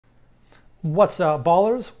What's up,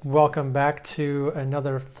 ballers? Welcome back to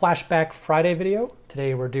another Flashback Friday video.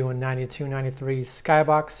 Today we're doing 92-93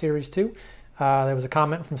 Skybox Series 2. There was a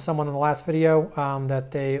comment from someone in the last video that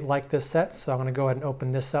they liked this set, so I'm going to go ahead and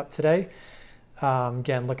open this up today.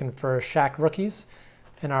 Again, looking for SHAQ rookies.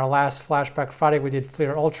 In our last Flashback Friday, we did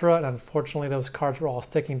Fleer Ultra, and unfortunately those cards were all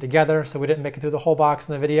sticking together, so we didn't make it through the whole box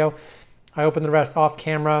in the video. I opened the rest off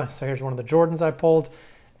camera, so here's one of the Jordans I pulled.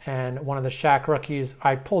 And one of the SHAQ rookies,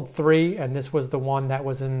 I pulled 3, and this was the one that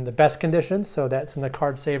was in the best condition, so that's in the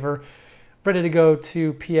card saver. Ready to go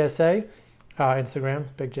to PSA, Instagram,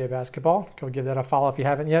 BigJBasketball. Go give that a follow if you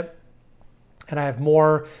haven't yet. And I have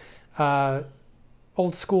more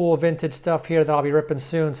old school vintage stuff here that I'll be ripping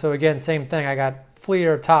soon. So again, same thing. I got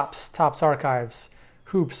Fleer, Topps Archives,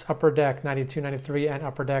 Hoops, Upper Deck 92-93, and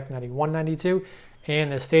Upper Deck 91-92.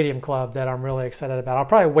 And the Stadium Club that I'm really excited about. I'll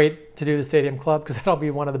probably wait to do the Stadium Club because that'll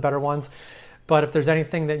be one of the better ones. But if there's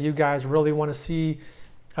anything that you guys really want to see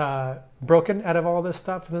broken out of all this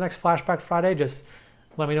stuff for the next Flashback Friday, just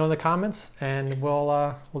let me know in the comments and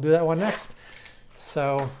we'll do that one next.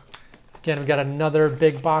 So again, we've got another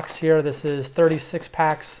big box here. This is 36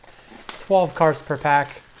 packs, 12 cards per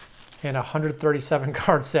pack, and 137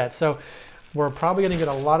 card set. So we're probably going to get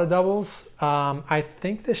a lot of doubles. I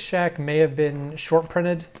think the SHAQ may have been short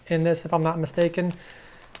printed in this, if I'm not mistaken.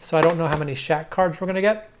 So I don't know how many SHAQ cards we're going to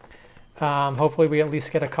get. Hopefully we at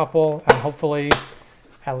least get a couple, and hopefully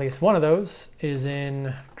at least one of those is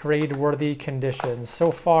in grade-worthy conditions.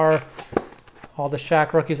 So far, all the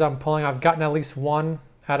SHAQ rookies I'm pulling, I've gotten at least one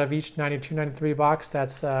out of each 92-93 box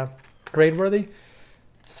that's grade-worthy.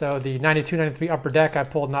 So the 92-93 Upper Deck I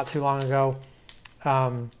pulled not too long ago.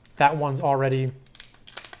 That one's already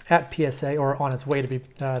at PSA or on its way to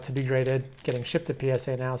be graded, getting shipped to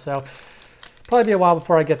PSA now. So probably be a while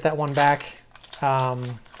before I get that one back, but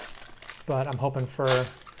I'm hoping for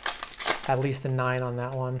at least a 9 on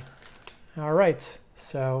that one. All right,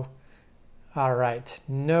 so all right,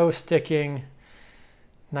 no sticking,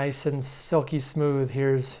 nice and silky smooth.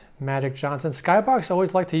 Here's Magic Johnson. Skybox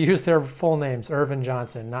always like to use their full names, Irvin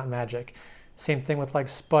Johnson, not Magic. Same thing with like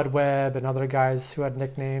Spud Webb and other guys who had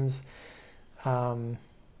nicknames.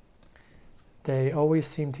 They always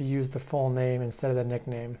seem to use the full name instead of the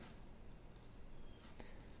nickname.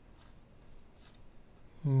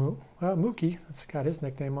 Well, Mookie, that's got his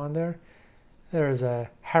nickname on there. There's a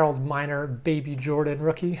Harold Miner Baby Jordan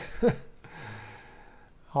rookie.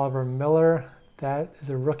 Oliver Miller, that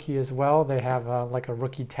is a rookie as well. They have like a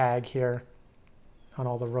rookie tag here on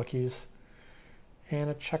all the rookies. And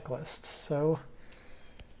a checklist. So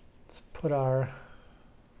let's put our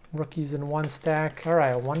rookies in one stack. All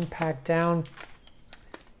right, one pack down,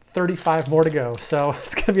 35 more to go. So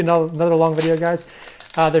it's gonna be another long video, guys.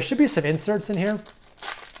 There should be some inserts in here.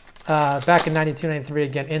 Back in 92-93,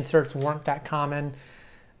 again, inserts weren't that common,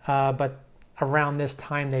 but around this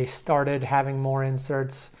time they started having more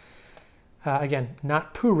inserts. Again,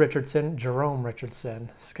 not Pooh Richardson, Jerome Richardson.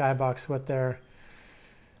 Skybox with their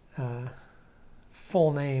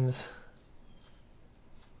full names.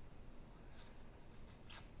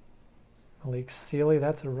 Malik Sealy,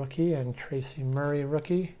 that's a rookie, and Tracy Murray,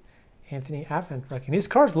 rookie. Anthony Avent, rookie. And these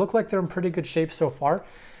cards look like they're in pretty good shape so far.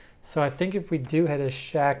 So I think if we do hit a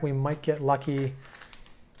SHAQ, we might get lucky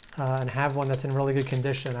and have one that's in really good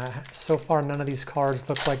condition. So far, none of these cards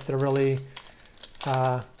look like they're really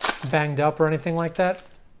banged up or anything like that.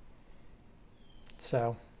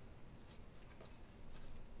 So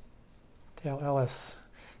Dale Ellis,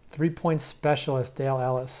 3-point specialist, Dale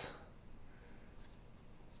Ellis.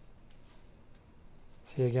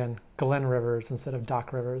 See again, Glenn Rivers instead of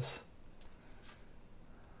Doc Rivers.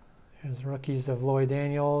 Here's rookies of Lloyd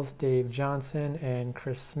Daniels, Dave Johnson, and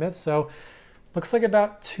Chris Smith. So looks like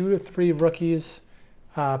about 2 to 3 rookies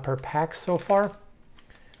per pack so far.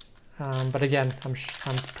 But again, I'm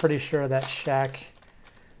pretty sure that SHAQ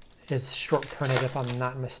is short printed if I'm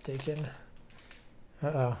not mistaken.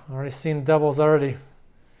 Uh-oh, already seen doubles already.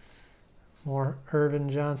 More Irvin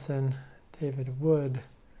Johnson, David Wood,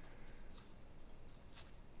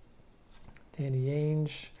 Danny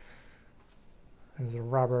Ainge. There's a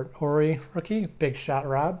Robert Horry rookie, Big Shot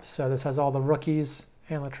Rob. So this has all the rookies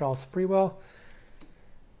and Latrell Sprewell.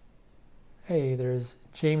 Hey, there's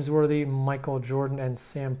James Worthy, Michael Jordan, and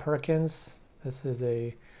Sam Perkins. This is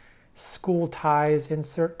a school ties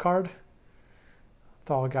insert card.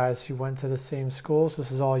 All guys who went to the same schools.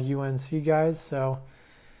 This is all UNC guys. So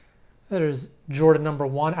there's Jordan number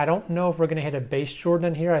 1. I don't know if we're going to hit a base Jordan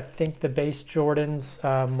in here. I think the base Jordans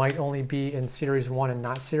might only be in Series 1 and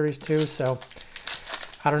not Series 2. So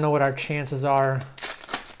I don't know what our chances are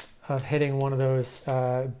of hitting one of those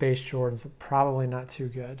base Jordans. Probably not too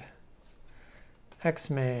good.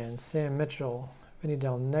 X-Man, Sam Mitchell, Vinny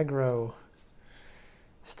Del Negro,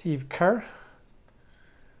 Steve Kerr.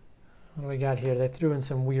 What do we got here? They threw in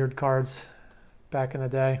some weird cards back in the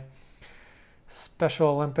day. Special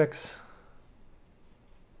Olympics.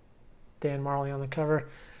 Dan Marley on the cover.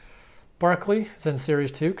 Barkley is in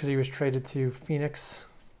Series 2 because he was traded to Phoenix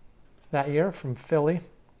that year from Philly.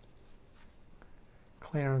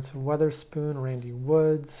 Clarence Weatherspoon, Randy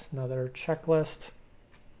Woods, another checklist.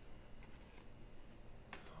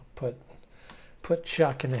 I'll put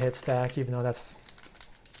Chuck in the hit stack, even though that's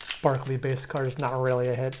Barkley base card is not really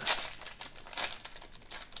a hit.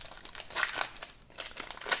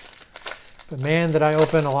 But man, did I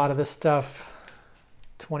open a lot of this stuff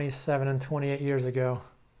 27 and 28 years ago.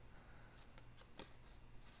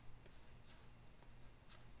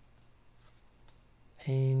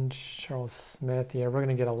 Ainge, Charles Smith. Yeah, we're going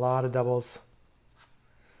to get a lot of doubles.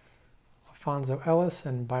 Alfonso Ellis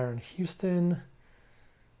and Byron Houston.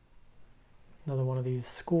 Another one of these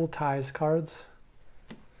school ties cards.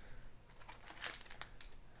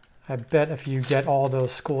 I bet if you get all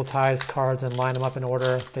those school ties cards and line them up in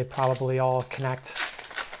order, they probably all connect.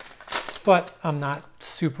 But I'm not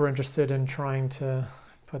super interested in trying to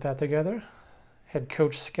put that together. Head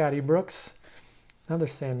coach Scotty Brooks. Another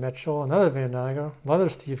Sam Mitchell, another Van Dyke, another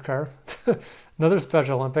Steve Kerr, another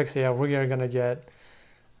Special Olympics. Yeah, we are going to get,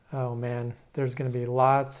 oh man, there's going to be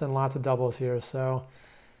lots and lots of doubles here. So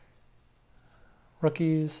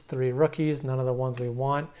rookies, 3 rookies, none of the ones we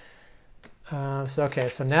want. Okay,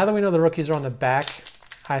 so now that we know the rookies are on the back,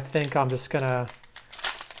 I think I'm just going to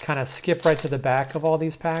kind of skip right to the back of all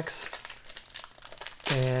these packs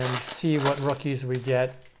and see what rookies we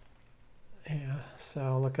get. Yeah,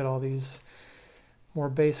 so look at all these. More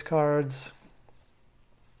base cards.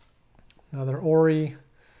 Another Ori.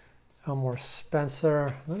 Elmore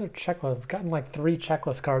Spencer. Another checklist. I've gotten like 3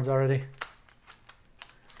 checklist cards already.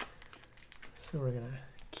 So we're going to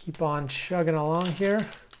keep on chugging along here.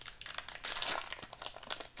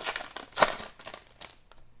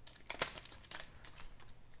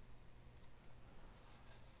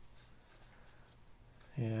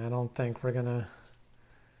 Yeah, I don't think we're going to...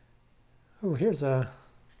 Oh, here's a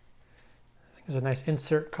nice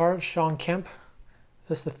insert card, Sean Kemp. Is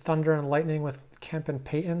this the Thunder and Lightning with Kemp and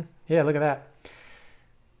Payton? Yeah, look at that.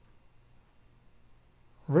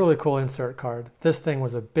 Really cool insert card. This thing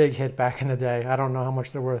was a big hit back in the day. I don't know how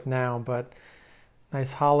much they're worth now, but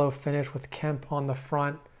nice hollow finish with Kemp on the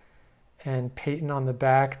front and Payton on the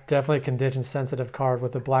back. Definitely a condition sensitive card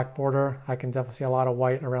with the black border. I can definitely see a lot of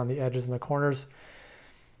white around the edges and the corners.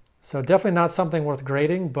 So definitely not something worth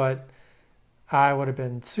grading, but I would have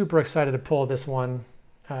been super excited to pull this one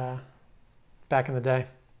back in the day.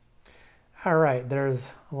 All right,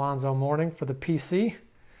 there's Alonzo Mourning for the PC.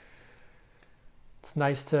 It's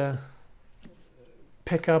nice to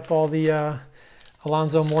pick up all the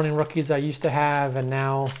Alonzo Mourning rookies I used to have and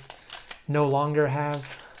now no longer have.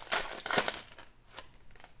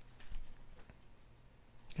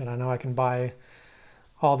 And I know I can buy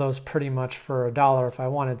all those pretty much for $1 if I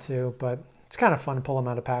wanted to, but it's kind of fun to pull them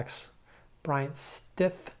out of packs. Bryant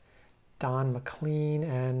Stith, Don McLean,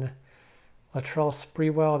 and Latrell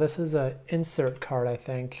Sprewell. This is an insert card, I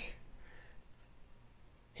think.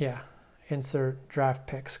 Yeah, insert draft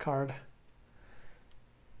picks card.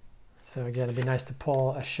 So again, it'd be nice to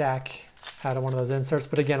pull a SHAQ out of one of those inserts.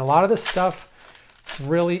 But again, a lot of this stuff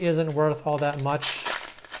really isn't worth all that much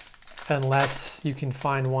unless you can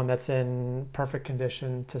find one that's in perfect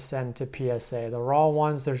condition to send to PSA. The raw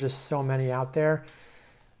ones, there's just so many out there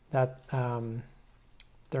that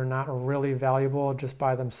they're not really valuable just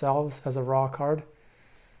by themselves as a raw card.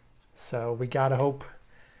 So we gotta hope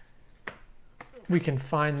we can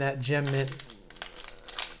find that gem mint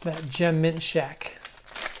SHAQ.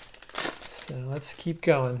 So let's keep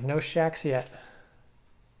going. No SHAQs yet.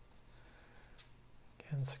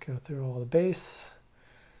 Again, let's go through all the base.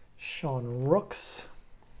 Sean Rooks.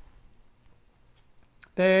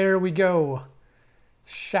 There we go.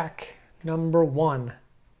 SHAQ #1.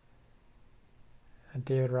 A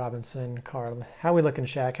David Robinson card. How we looking,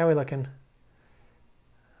 SHAQ? How we looking?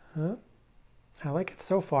 I like it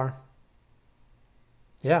so far.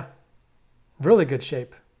 Yeah. Really good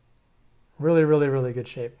shape. Really, really, really good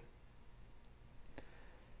shape.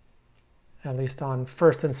 At least on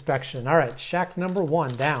first inspection. All right, SHAQ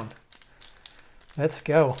 #1 down. Let's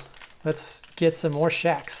go. Let's get some more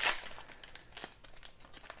SHAQs.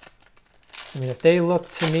 I mean, if they look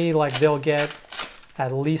to me like they'll get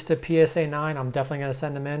at least a PSA 9, I'm definitely going to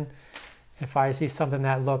send them in. If I see something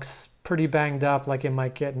that looks pretty banged up, like it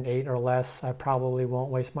might get an 8 or less, I probably won't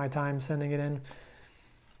waste my time sending it in.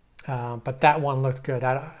 But that one looked good.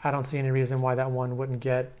 I don't see any reason why that one wouldn't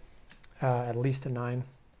get at least a 9.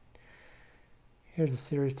 Here's the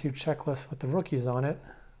Series 2 checklist with the rookies on it.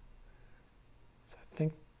 So I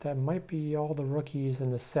think that might be all the rookies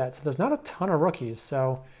in the set. So there's not a ton of rookies.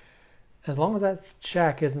 So as long as that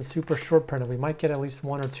SHAQ isn't super short printed, we might get at least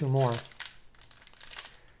 1 or 2 more.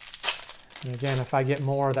 And again, if I get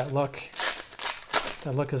more that look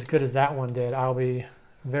as good as that one did, I'll be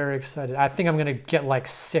very excited. I think I'm gonna get like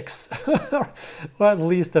 6, or at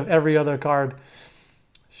least of every other card.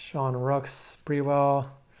 Sean Rooks, Sprewell,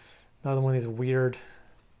 another one of these weird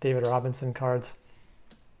David Robinson cards.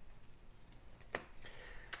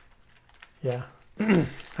 Yeah,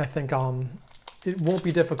 I think it won't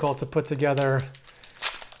be difficult to put together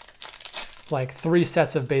like 3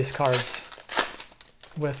 sets of base cards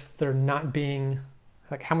with there not being,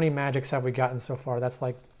 like, how many Magics have we gotten so far? That's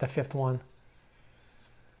like the 5th one.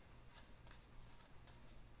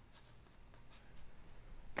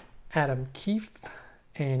 Adam Keefe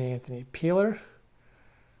and Anthony Peeler.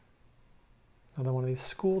 Another one of these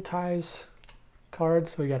school ties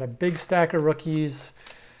cards. So we got a big stack of rookies,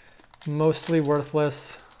 mostly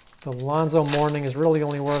worthless. The Lonzo Mourning is really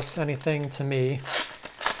only worth anything to me.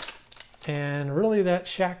 And really that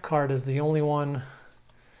SHAQ card is the only one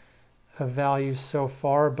of value so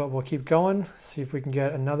far, but we'll keep going, see if we can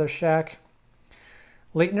get another SHAQ.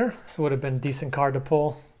 Leitner, so would have been a decent card to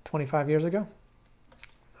pull 25 years ago.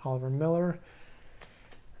 Oliver Miller,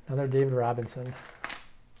 another David Robinson.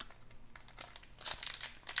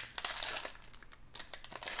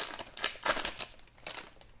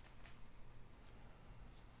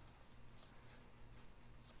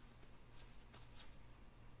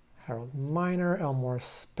 Harold Miner, Elmore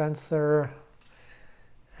Spencer,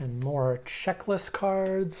 and more checklist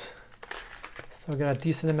cards. Still got a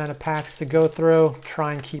decent amount of packs to go through.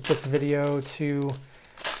 Try and keep this video to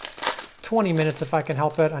 20 minutes if I can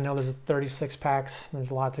help it. I know there's 36 packs. There's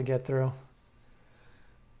a lot to get through.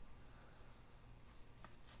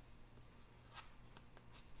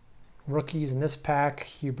 Rookies in this pack,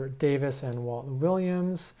 Hubert Davis and Walt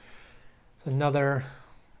Williams. It's another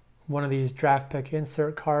one of these draft pick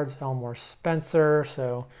insert cards, Elmore Spencer.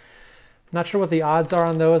 So I'm not sure what the odds are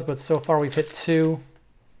on those, but so far we've hit 2.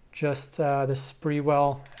 Just the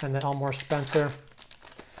Sprewell and the Elmore Spencer.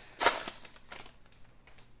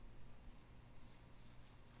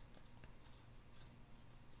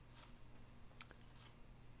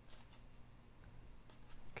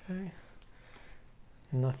 Okay.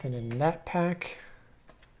 Nothing in that pack.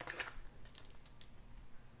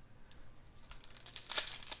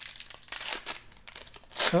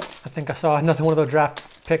 Oh, I think I saw another one of those draft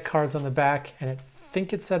pick cards on the back, and I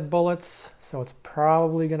think it said bullets, so it's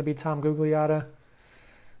probably going to be Tom Gugliotta.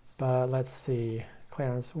 But let's see.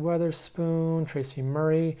 Clarence Weatherspoon, Tracy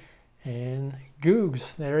Murray, and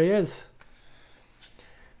Googs. There he is.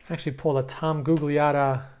 I actually pulled a Tom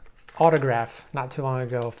Gugliotta autograph not too long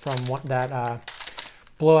ago from that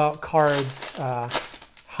Blowout Cards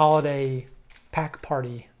holiday pack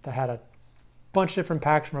party that had a bunch of different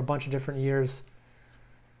packs from a bunch of different years.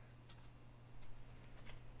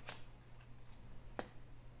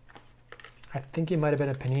 I think it might have been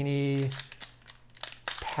a Panini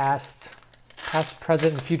past,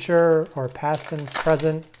 present, and future, or past and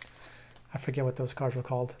present. I forget what those cards were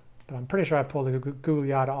called, but I'm pretty sure I pulled a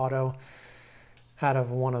Gugliotta auto out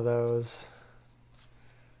of one of those.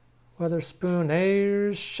 Weatherspoon,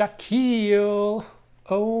 there's Shaquille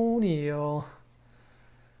O'Neal.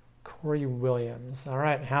 Corey Williams. All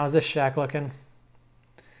right, how's this SHAQ looking?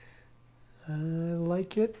 I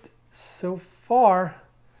like it so far.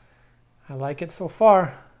 I like it so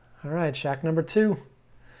far. All right, SHAQ number 2.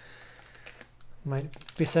 Might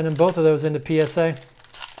be sending both of those into PSA.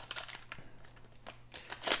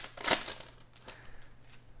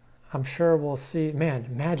 I'm sure we'll see. Man,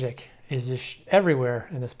 Magic is just everywhere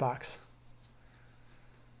in this box.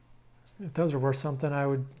 If those are worth something, I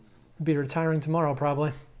would be retiring tomorrow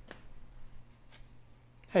probably.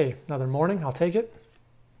 Hey, another morning, I'll take it.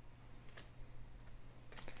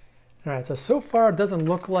 All right, so far it doesn't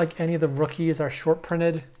look like any of the rookies are short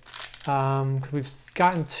printed. We've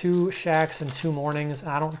gotten 2 SHAQs and 2 mornings.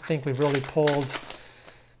 I don't think we've really pulled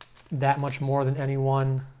that much more than any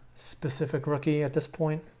one specific rookie at this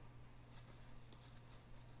point.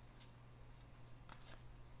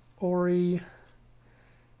 Ori,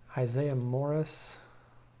 Isaiah Morris.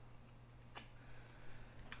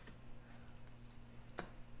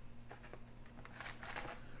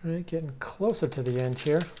 All right, getting closer to the end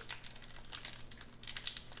here.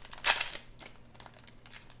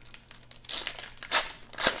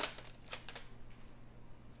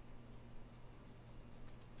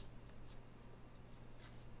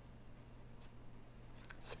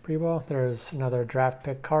 Spree ball. There's another draft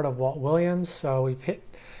pick card of Walt Williams. So we've hit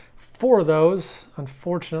 4 of those.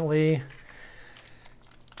 Unfortunately,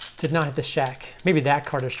 did not hit the SHAQ. Maybe that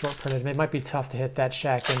card is short printed. It might be tough to hit that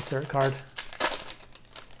SHAQ insert card.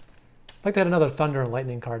 I'd like to hit another Thunder and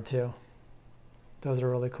Lightning card too. Those are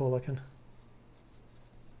really cool looking.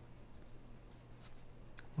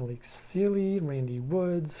 Malik Sealy, Randy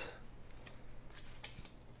Woods.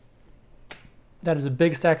 That is a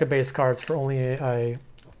big stack of base cards for only a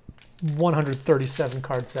 137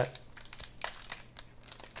 card set.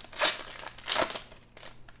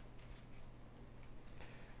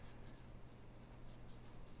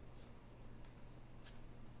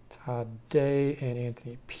 Todd Day and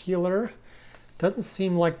Anthony Peeler. Doesn't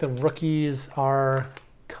seem like the rookies are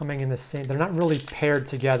coming in the same. They're not really paired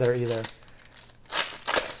together either.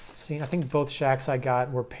 I think both SHAQs I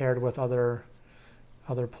got were paired with other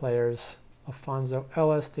players. Alfonso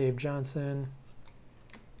Ellis, Dave Johnson.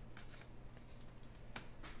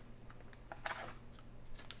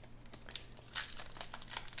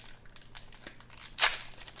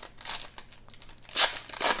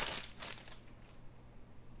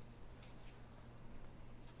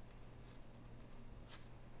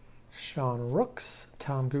 Sean Rooks,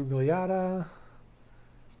 Tom Gugliotta.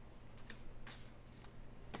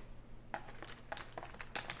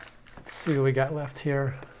 Let's see what we got left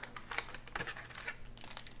here.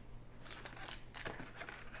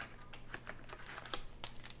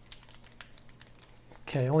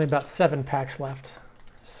 Okay, only about 7 packs left.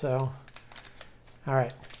 So, all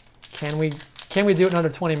right. Can we do it in under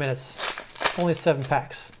 20 minutes? Only 7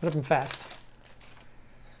 packs. Put them fast.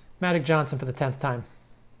 Magic Johnson for the 10th time.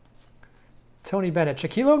 Tony Bennett,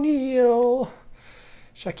 Shaquille O'Neal.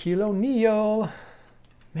 Shaquille O'Neal.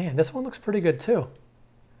 Man, this one looks pretty good too.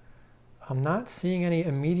 I'm not seeing any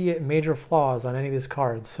immediate major flaws on any of these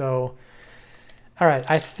cards. So, all right,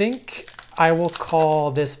 I think I will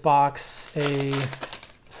call this box a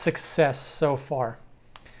success so far,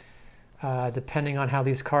 depending on how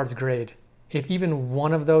these cards grade. If even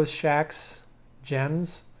one of those SHAQs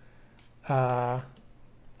gems,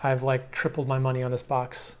 I've like tripled my money on this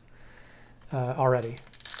box already.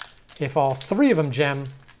 If all 3 of them gem,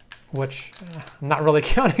 which I'm not really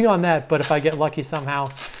counting on that, but if I get lucky somehow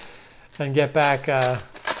and get back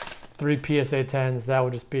 3 PSA 10s, that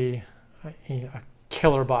would just be a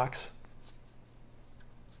killer box.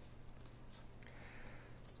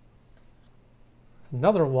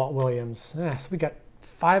 Another Walt Williams. Yeah, so we got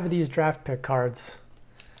 5 of these draft pick cards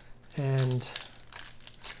and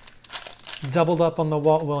doubled up on the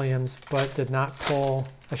Walt Williams, but did not pull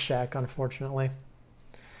a SHAQ, unfortunately.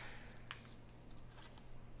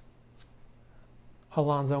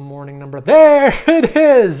 Alonzo Mourning number. There it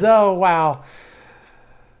is! Oh, wow.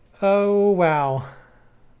 Oh, wow.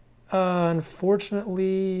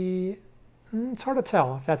 Unfortunately, it's hard to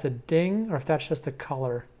tell if that's a ding or if that's just a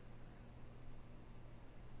color.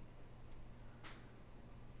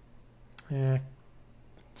 Yeah,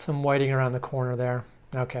 some whiting around the corner there.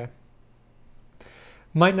 Okay.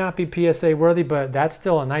 Might not be PSA worthy, but that's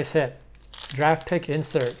still a nice hit. Draft pick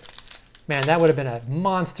insert. Man, that would have been a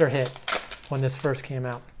monster hit when this first came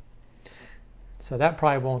out. So that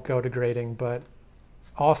probably won't go to grading, but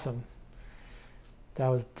awesome. That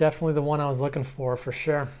was definitely the one I was looking for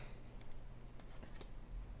sure.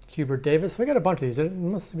 Hubert Davis. We got a bunch of these. It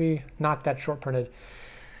must be not that short printed.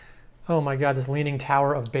 Oh my God, this leaning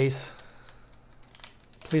tower of base.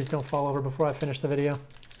 Please don't fall over before I finish the video.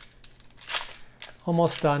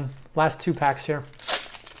 Almost done. Last 2 packs here.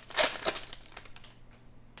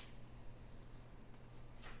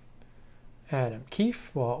 Adam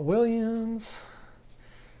Keefe, Walt Williams.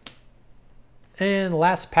 And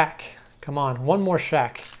last pack. Come on, one more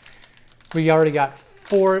SHAQ. We already got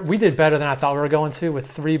 4. We did better than I thought we were going to with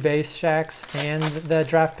 3 base SHAQs and the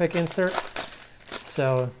draft pick insert.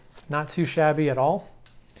 So not too shabby at all.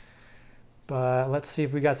 But let's see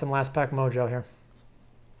if we got some last pack mojo here.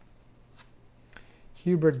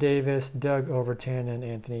 Hubert Davis, Doug Overton, and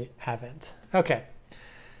Anthony Avent. Okay,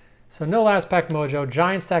 so no last pack mojo.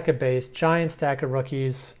 Giant stack of base, giant stack of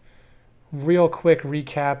rookies. Real quick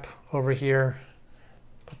recap over here.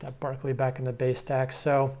 Put that Barkley back in the base stack.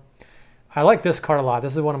 So I like this card a lot.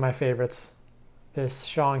 This is one of my favorites. This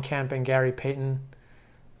Sean Kemp and Gary Payton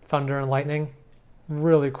Thunder and Lightning.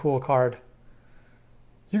 Really cool card.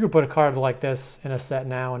 You could put a card like this in a set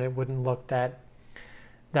now and it wouldn't look that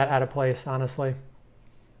out of place, honestly.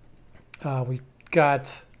 We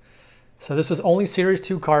got, so this was only Series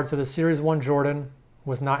 2 cards, so the Series 1 Jordan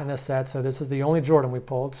was not in this set, so this is the only Jordan we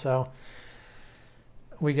pulled. So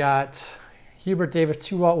we got Hubert Davis,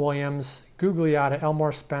 2 Walt Williams, Gugliotta,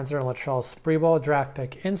 Elmore Spencer, and Latrell Sprewell draft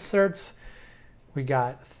pick inserts. We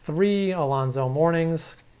got 3 Alonzo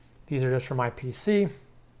Mournings. These are just for my PC.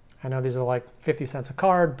 I know these are like 50 cents a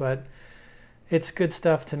card, but it's good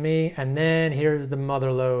stuff to me. And then here's the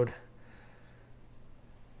mother load.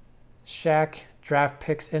 SHAQ draft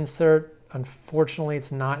picks insert. Unfortunately,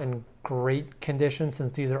 it's not in great condition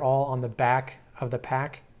since these are all on the back of the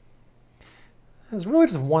pack. There's really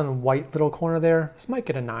just one white little corner there. This might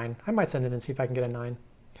get a 9. I might send it and see if I can get a 9.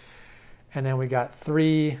 And then we got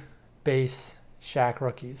 3 base SHAQ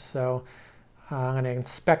rookies. So I'm going to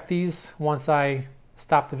inspect these once I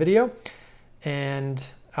stop the video. And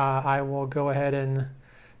I will go ahead and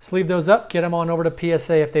sleeve those up, get them on over to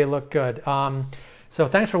PSA if they look good. So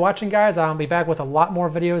thanks for watching, guys. I'll be back with a lot more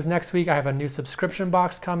videos next week. I have a new subscription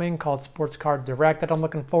box coming called Sports Card Direct that I'm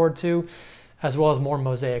looking forward to, as well as more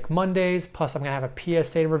Mosaic Mondays. Plus, I'm going to have a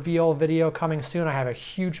PSA reveal video coming soon. I have a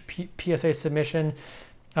huge PSA submission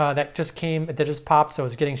that just popped, so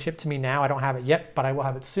it's getting shipped to me now. I don't have it yet, but I will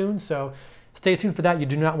have it soon. So stay tuned for that. You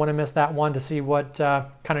do not want to miss that one to see what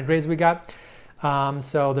kind of grades we got.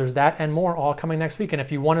 So there's that and more all coming next week. And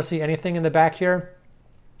if you want to see anything in the back here,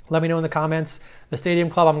 let me know in the comments. The Stadium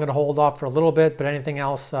Club, I'm going to hold off for a little bit, but anything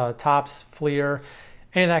else, Topps, Fleer,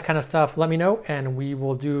 any of that kind of stuff, let me know, and we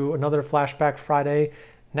will do another Flashback Friday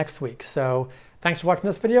next week. So thanks for watching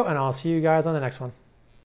this video, and I'll see you guys on the next one.